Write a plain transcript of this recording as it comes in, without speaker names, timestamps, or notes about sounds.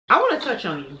touch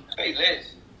on you. Hey,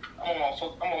 Les. I'm on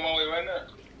my way right now.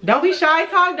 Don't be shy.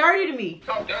 Talk dirty to me.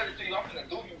 Talk dirty to you. I'm finna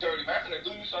do you dirty, man. I'm finna do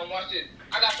you something. Watch this.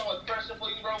 I got so much pressure for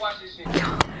you, bro. Watch this shit.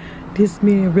 This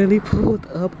man really pulled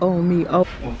up on me. Oh.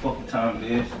 What fucking time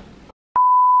it is?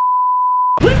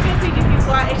 What's good, PGC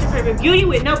Squad? It's your favorite beauty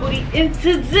with no booty. And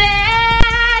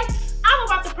today, I'm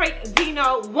about to prank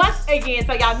Deno once again.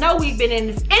 So y'all know we've been in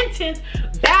this intense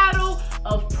battle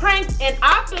of pranks, and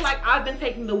I feel like I've been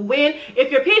taking the win.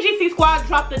 If your PGC Squad,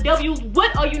 drop the W's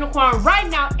with a unicorn right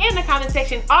now in the comment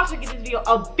section. Also give this video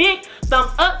a big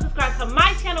thumbs up. Subscribe to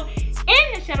my channel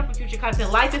and his channel for future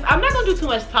content like this. I'm not gonna do too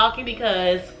much talking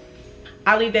because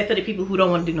I leave that for the people who don't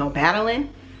want to do no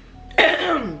battling.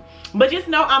 But just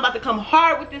know I'm about to come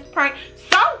hard with this prank.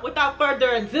 So without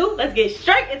further ado, let's get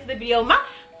straight into the video. My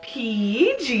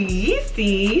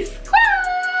PGC Squad.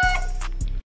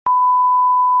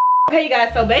 Okay, you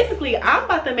guys, so basically I'm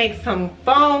about to make some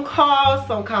phone calls,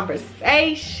 some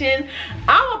conversation.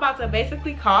 I'm about to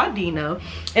basically call Deno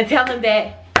and tell him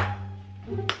that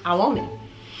I want it.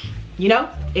 You know,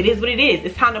 it is what it is.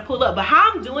 It's time to pull up. But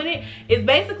how I'm doing it is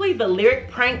basically the lyric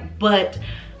prank, but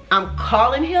I'm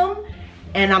calling him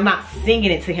and I'm not singing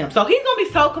it to him. So he's gonna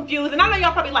be so confused. And I know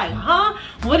y'all probably like, huh?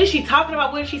 What is she talking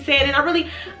about? What is she saying? And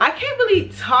I can't really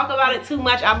talk about it too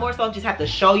much. I more so just have to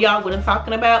show y'all what I'm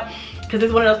talking about. Because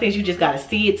it's one of those things you just gotta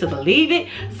see it to believe it.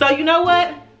 So you know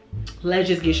what? Let's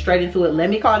just get straight into it. Let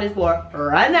me call this boy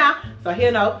right now so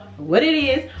he'll know what it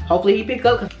is. Hopefully he picks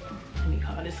up. Let me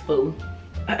call this fool.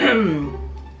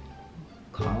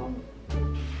 Call.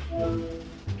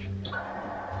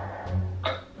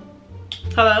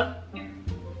 Hello?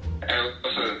 Hey,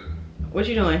 what's up? What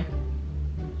you doing?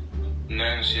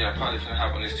 Nothing, shit. I probably finna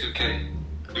hop on this 2K.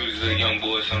 Do this little young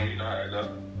boy or something, you know how it go.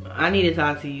 I need to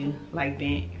talk to you, like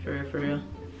that, for real.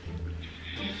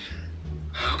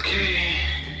 Okay.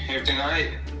 Everything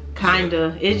alright?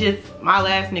 Kinda. It's just, my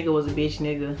last nigga was a bitch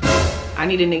nigga. I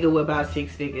need a nigga with about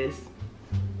 6 figures.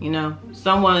 You know?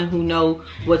 Someone who know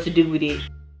what to do with it.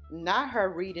 Not her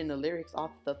reading the lyrics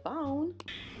off the phone.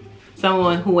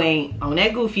 Someone who ain't on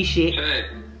that goofy shit. Hey.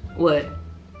 What?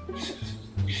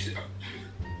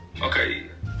 Okay.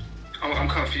 I'm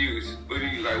confused. What do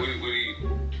you, like, what do you...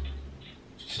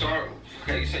 Start,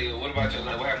 okay, you say, what about your,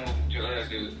 like, what happened with your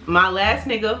last nigga? My last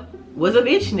nigga was a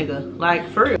bitch nigga, like,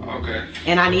 for real. Okay.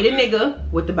 And I need a nigga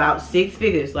with about 6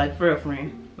 figures, like, for real,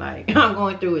 friend. Like, I'm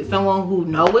going through it. Someone who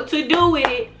know what to do with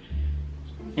it.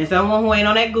 And someone who ain't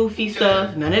on that goofy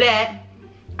stuff, none of that.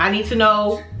 I need to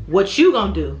know what you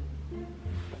gonna do.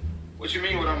 What you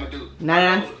mean what I'm gonna do? Now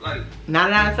that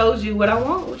I told you what I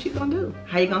want, what you gonna do?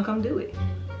 How you gonna come do it?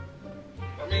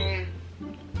 I mean,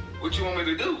 what you want me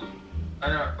to do?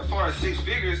 As far as 6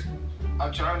 figures,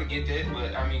 I'm trying to get that,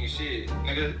 but I mean, shit,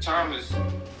 nigga, time is,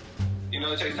 you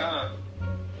know, it takes time.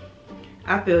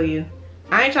 I feel you.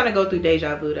 I ain't trying to go through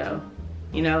deja vu though.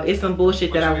 You know, it's some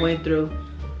bullshit that I went through.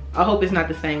 I hope it's not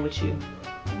the same with you.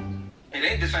 It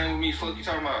ain't the same with me, fuck you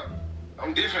talking about.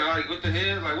 I'm different, like, what the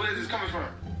hell? Like, where is this coming from?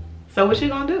 So what you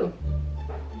gonna do?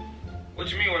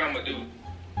 What you mean what I'm gonna do?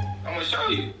 I'm gonna show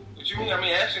you. What you mean? I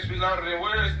mean, actions speak louder than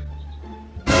words.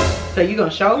 So you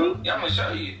gonna show me? Yeah, I'm gonna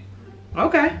show you.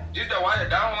 Okay. Just that I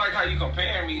don't like how you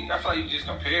compare me. I feel like you just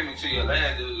compare me to your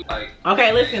last dude. Like.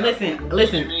 Okay, listen.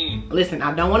 Listen,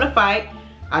 I don't want to fight.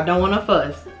 I don't want to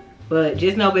fuss. But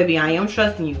just know, baby, I am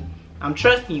trusting you. I'm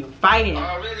trusting you. Fighting.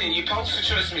 Oh, really? You supposed to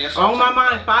trust me. That's on my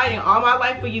mind, fighting all my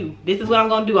life for you. This is what I'm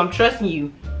gonna do. I'm trusting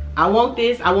you. I want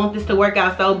this to work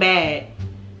out so bad.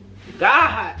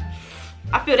 God.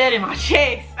 I feel that in my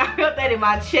chest. I feel that in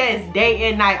my chest day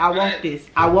and night. I want this.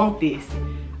 I want this.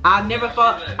 I'll never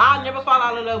fall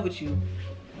out of love with you.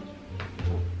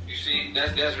 You see,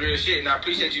 that's real shit, and I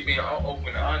appreciate you being open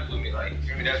and honest with me. Like, you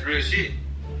feel me? That's real shit.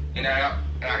 And I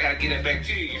gotta get it back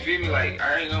to you. You feel me? Like,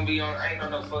 I ain't on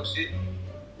no fuck shit.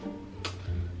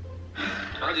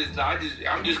 I'm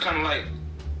just kind of like,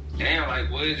 damn,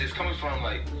 like, where is this coming from?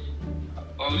 Like,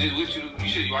 oh, just with you,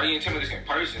 why you ain't tell me this in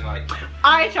person? Like,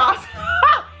 alright, y'all.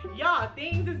 Y'all,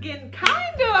 things is getting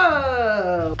kind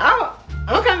of.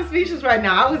 I'm kind of speechless right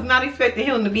now. I was not expecting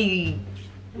him to be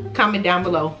comment down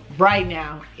below right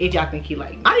now if y'all think he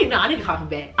like. I need to call him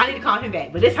back. I need to call him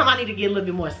back. But this time I need to get a little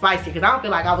bit more spicy because I don't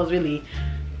feel like I was really.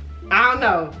 I don't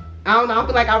know. I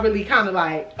feel like I really kind of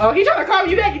like. Oh, he trying to call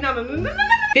me back. You know, no.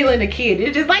 Feeling a kid.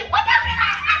 It's just like what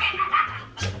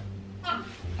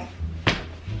the.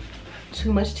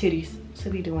 Too much titties to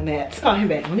be doing that. Let's call him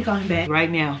back. Let me call him back right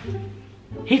now.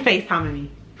 He FaceTiming me.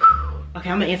 Okay,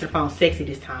 I'm gonna answer the phone sexy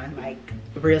this time, like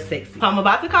real sexy. So I'm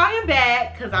about to call him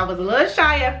back because I was a little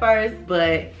shy at first,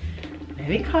 but let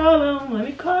me call him.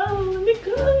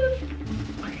 Okay.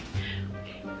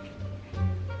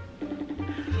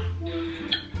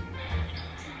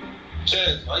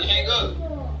 Chaz, why you hang up?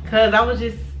 Cause I was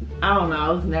just, I don't know, I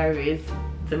was nervous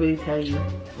to really tell you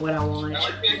what I want.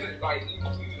 Like, you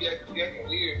acting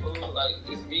weird, bro. Like,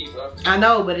 it's me, bro. I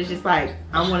know, but it's just like,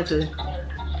 I want to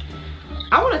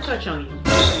touch on you.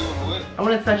 I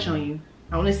want to touch on you.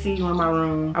 I want to see you in my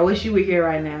room. I wish you were here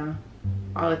right now.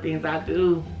 All the things I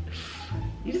do.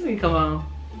 You just need to come on.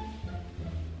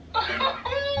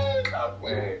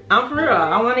 I'm for real.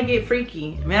 I want to get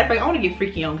freaky. Matter of fact, I want to get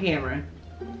freaky on camera.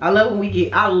 I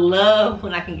love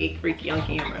when I can get freaky on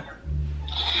camera.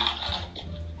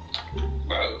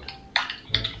 Bro,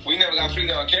 we never got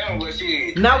freaky on camera, but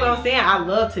shit. No, but I'm saying I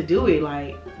love to do it.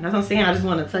 Like, that's what I'm saying. I just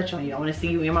want to touch on you. I want to see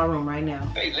you in my room right now.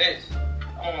 Hey, Les,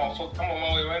 I'm on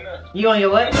my way right now. You on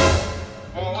your what?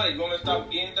 I'm on my way. You want me to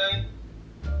stop getting anything?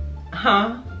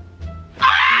 Huh?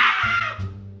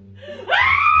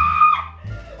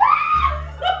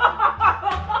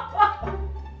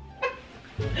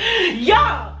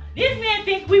 Yo, this man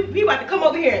think we about to come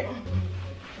over here.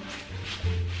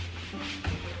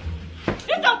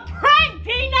 It's a prank,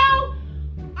 Deno.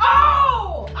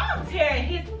 Oh, I'm tearing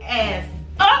his ass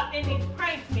up in these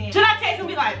pranks, man. Should I text him and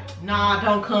be like, nah,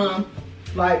 don't come?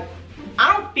 Like,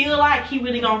 I don't feel like he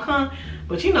really gonna come,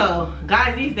 but you know,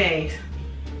 guys these days,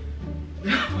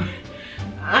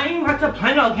 I ain't about to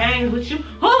play no games with you.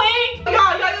 Who ain't?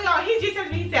 Y'all, he just said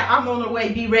to me, he said, I'm on the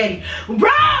way, be ready. Bro!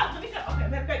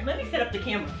 Let me set up the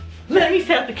camera. Let me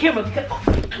set up the camera.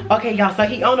 Okay, y'all, so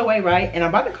he on the way, right? And I'm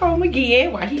about to call him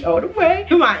again while he on the way.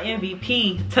 You're my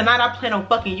MVP. Tonight I plan on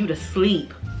fucking you to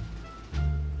sleep.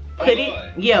 Put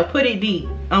it deep.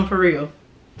 I'm for real.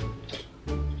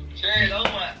 Chaz, oh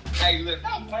my. Hey, look,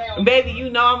 stop playing. Baby, you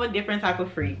know I'm a different type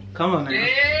of freak. Come on now.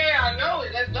 Yeah, I know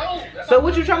it. That's dope. So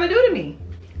what you trying to do to me?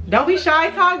 Don't be shy,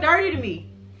 talk dirty to me.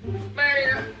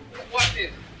 Man, watch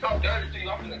this. Talk dirty to you.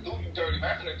 I'm gonna do you dirty,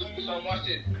 man. I'm gonna do you something. Watch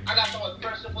this. I got so much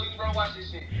pressure for you, bro. Watch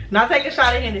this shit. Now take a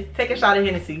shot of Hennessy. Take a shot of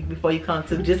Hennessy before you come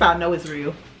to. Just so I know it's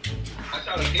real. I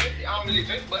shot of Hennessy. I don't really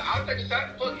drink, but I'll take a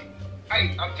shot. Fuck it.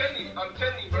 Hey, I'm telling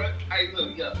you, bro. Hey,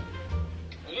 look, yeah.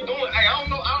 You doing? Hey, I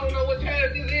don't know what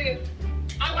Chaz this is.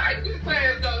 I like this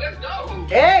Chaz though. Let's go.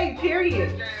 Hey,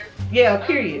 period. Yeah,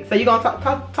 period. So you gonna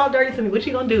talk dirty to me? What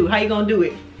you gonna do? How you gonna do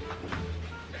it?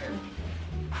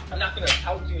 I'm not gonna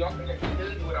talk to you. I'm gonna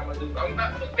tell you what I'm gonna do.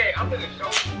 I'm gonna show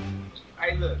you.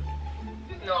 Hey, look.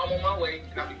 Just know I'm on my way,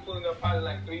 and I'll be pulling up probably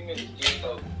like 3 minutes, G.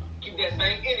 So keep that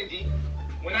same energy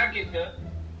when I get there.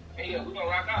 And yeah, we're gonna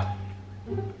rock out.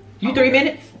 You 3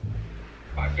 minutes?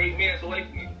 About 3 minutes away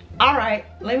from you. All right.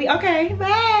 Okay.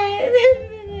 Bye.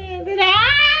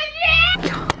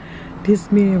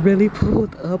 This man really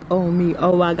pulled up on me.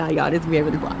 Oh my God, y'all. This man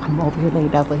really. I'm over here laying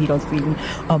down so he don't see me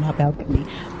on my balcony.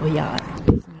 But y'all,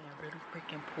 this man really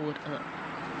freaking pulled up.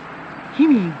 He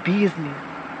mean business.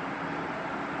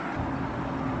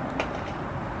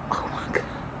 Oh my God.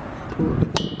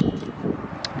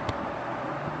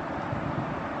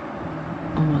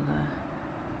 Oh my God.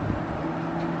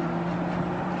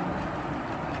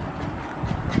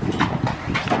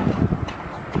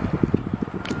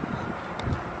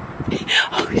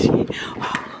 Oh shit.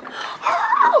 Oh.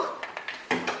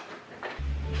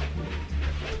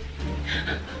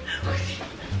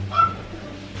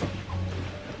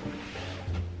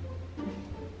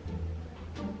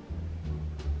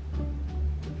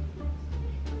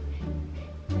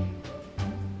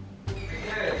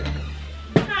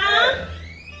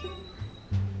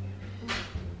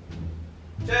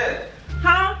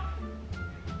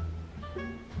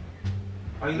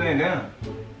 Why you laying down?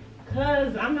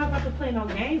 Cause I'm not about to play no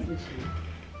games with you.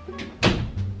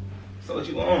 So what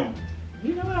you want?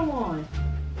 You know what I want.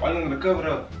 Why you gonna cover it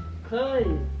up? Cause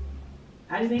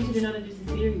I just need you to know that this is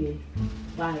serious.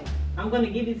 Like, I'm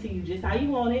gonna give it to you just how you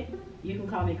want it. You can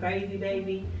call me crazy,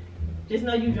 baby. Just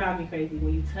know you drive me crazy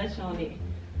when you touch on it.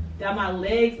 Got my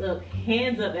legs up,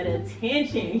 hands up at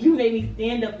attention. You make me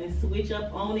stand up and switch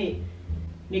up on it.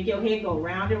 Make your head go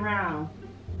round and round.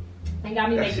 And got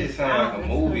me that making shit sound like a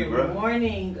movie, bro.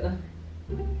 Morning.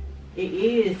 It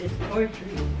is. It's poetry.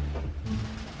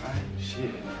 Alright, shit.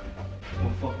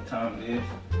 What fucking time it is?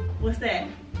 What's that?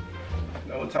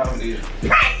 You know what time it is?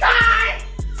 Prank time!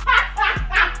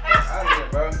 Out of here,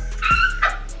 bro.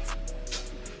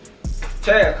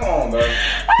 Chaz, come on, bro.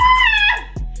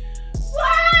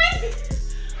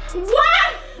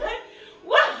 What?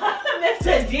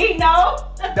 Mr. Deno?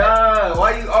 Duh, why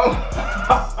you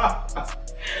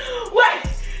Wait,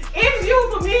 it's you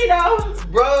for me though.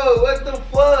 Bro, what the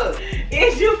fuck?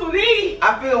 It's you for me.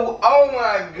 I feel, oh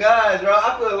my gosh, bro.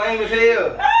 I feel lame as hell.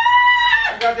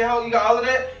 You got that whole, you got all of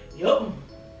that? Yup.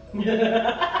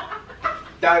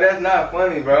 Dog, that's not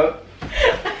funny, bro.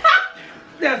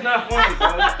 That's not funny,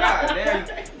 bro. God damn.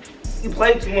 You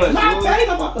play too much, I'm dude. telling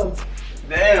you about them.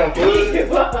 Damn, dude. It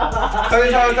was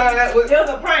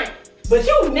a prank. But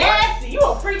you nasty. You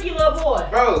a freaky little boy.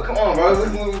 Bro, come on, bro.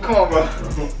 Come on, bro.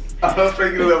 I'm a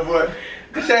freaky little boy.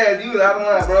 Chaz, you was out of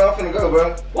line, bro. I'm finna go,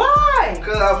 bro. Why?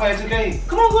 Cause I was playing 2K.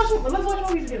 Come on, let's watch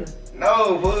movies together.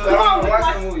 No, bro. Come on, I don't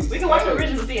watch the movies. we can watch the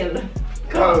original together.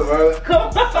 Come on, bro.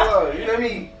 Come on. You let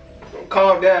me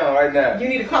calm down right now. You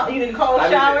need a cold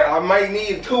shower? I might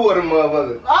need 2 of them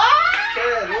motherfuckers. Ah!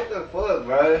 Chaz, what the fuck,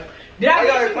 bro? Did I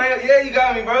get you? Yeah, you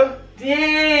got me, bro.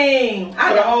 Dang.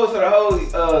 So the whole,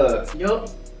 Yup.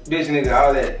 bitch nigga,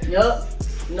 all that. Yup.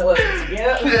 No, yep.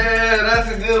 Yeah, that's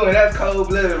a good one. That's cold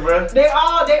blooded, bro. They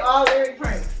all very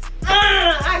pranks.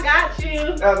 I got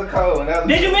you. That was a cold one.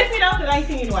 Did you miss me though? Cause I ain't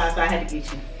seen you in a while, so I had to get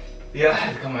you. Yeah, I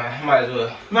had to come out. Might as well.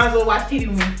 Might as well watch TV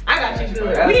with me. I got you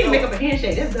good. We need to make up a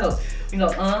handshake. Let's go. We go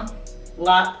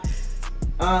lock,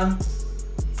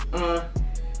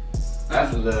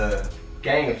 That's a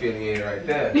gang affiliated right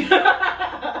there.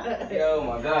 Yo,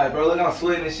 my God, bro, look, I'm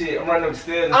sweating and shit. I'm running up the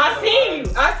stairs. I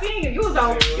seen you. You was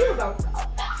on.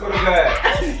 What is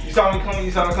that? You saw me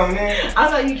coming in? I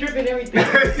saw you tripping everything. I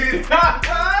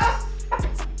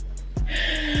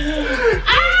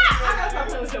gotta stop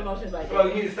playing with your emotions like that. Bro,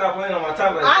 you need to stop playing on my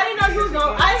top like I didn't know you was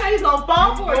gonna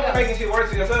fall for it. You're making shit worse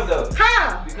for yourself though.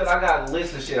 How? Because I got a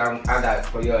list of shit I got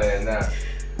for your ass now.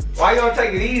 Why you don't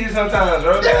take it easy sometimes,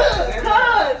 bro?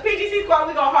 Cause PGC squad,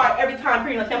 we go hard every time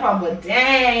pre-no tampon, but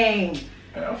dang.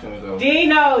 Man, I'm finna go.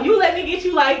 Deno, you let me get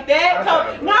you like that?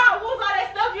 Nah, What was all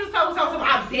that stuff you was talking about?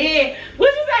 I've been.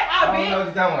 What'd you say? I've been. I don't know what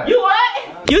you're talking about. You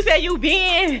what? You said you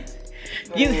been.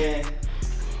 You.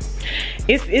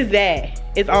 It's that.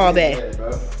 It's all that.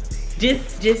 Bro.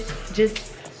 Just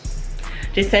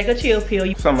take a chill pill.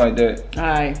 Something like that.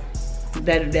 Alright.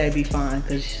 That'd be fine,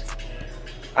 cause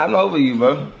I'm over you,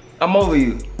 bro. I'm over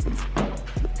you.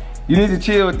 You need to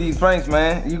chill with these pranks,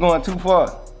 man. You going too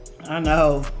far. I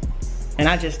know. And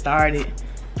I just started.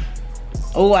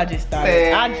 Oh, I just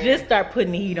started. Man. I just start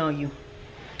putting the heat on you.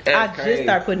 That's Just crazy.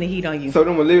 start putting the heat on you. So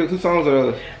them were lyrics, whose songs are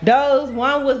those? Those,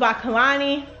 one was by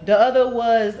Kalani. The other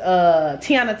was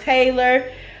Tiana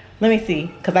Taylor. Let me see,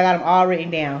 because I got them all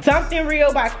written down. Something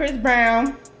Real by Chris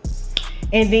Brown.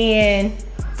 And then,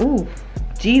 ooh,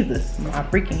 Jesus, my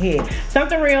freaking head.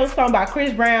 Something Real song by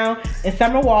Chris Brown and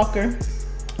Summer Walker.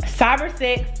 Cyber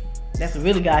Sex, that's what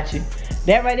really got you.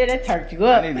 That right there, that turned you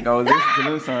up. I need to go listen to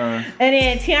new songs. And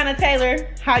then Tiana Taylor,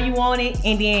 How You Want It.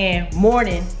 And then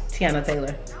Morning, Tiana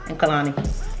Taylor and Kalani.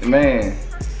 Man,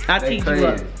 I'll teach you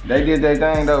up. They did their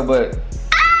thing though, but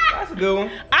that's a good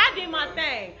one. I did my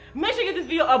thing. Make sure you give this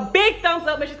video a big thumbs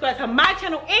up. Make sure you subscribe to my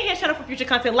channel and his channel for future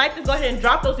content like this. Go ahead and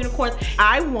drop those unicorns.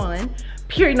 I won.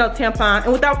 Period, no tampon.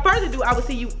 And without further ado, I will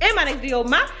see you in my next video.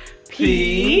 My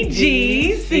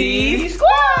PGC